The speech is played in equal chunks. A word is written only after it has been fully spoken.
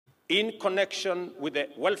In connection with the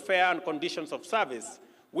welfare and conditions of service,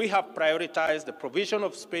 we have prioritized the provision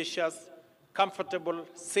of spacious, comfortable,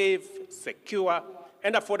 safe, secure,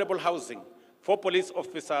 and affordable housing for police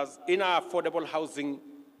officers in our affordable housing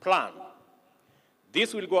plan.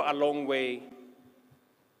 This will go a long way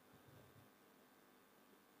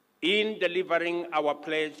in delivering our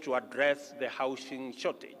pledge to address the housing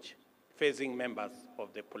shortage facing members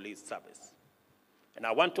of the police service. And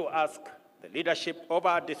I want to ask the leadership of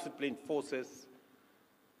our disciplined forces,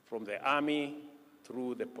 from the army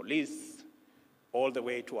through the police, all the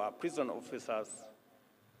way to our prison officers,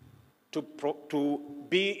 to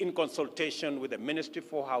be in consultation with the Ministry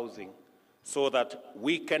for Housing so that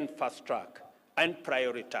we can fast-track and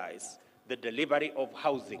prioritize the delivery of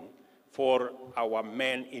housing for our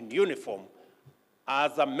men in uniform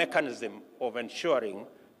as a mechanism of ensuring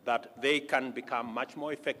that they can become much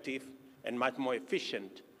more effective and much more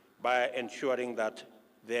efficient by ensuring that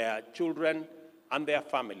their children and their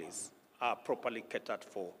families are properly catered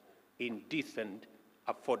for in decent,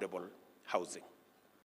 affordable housing.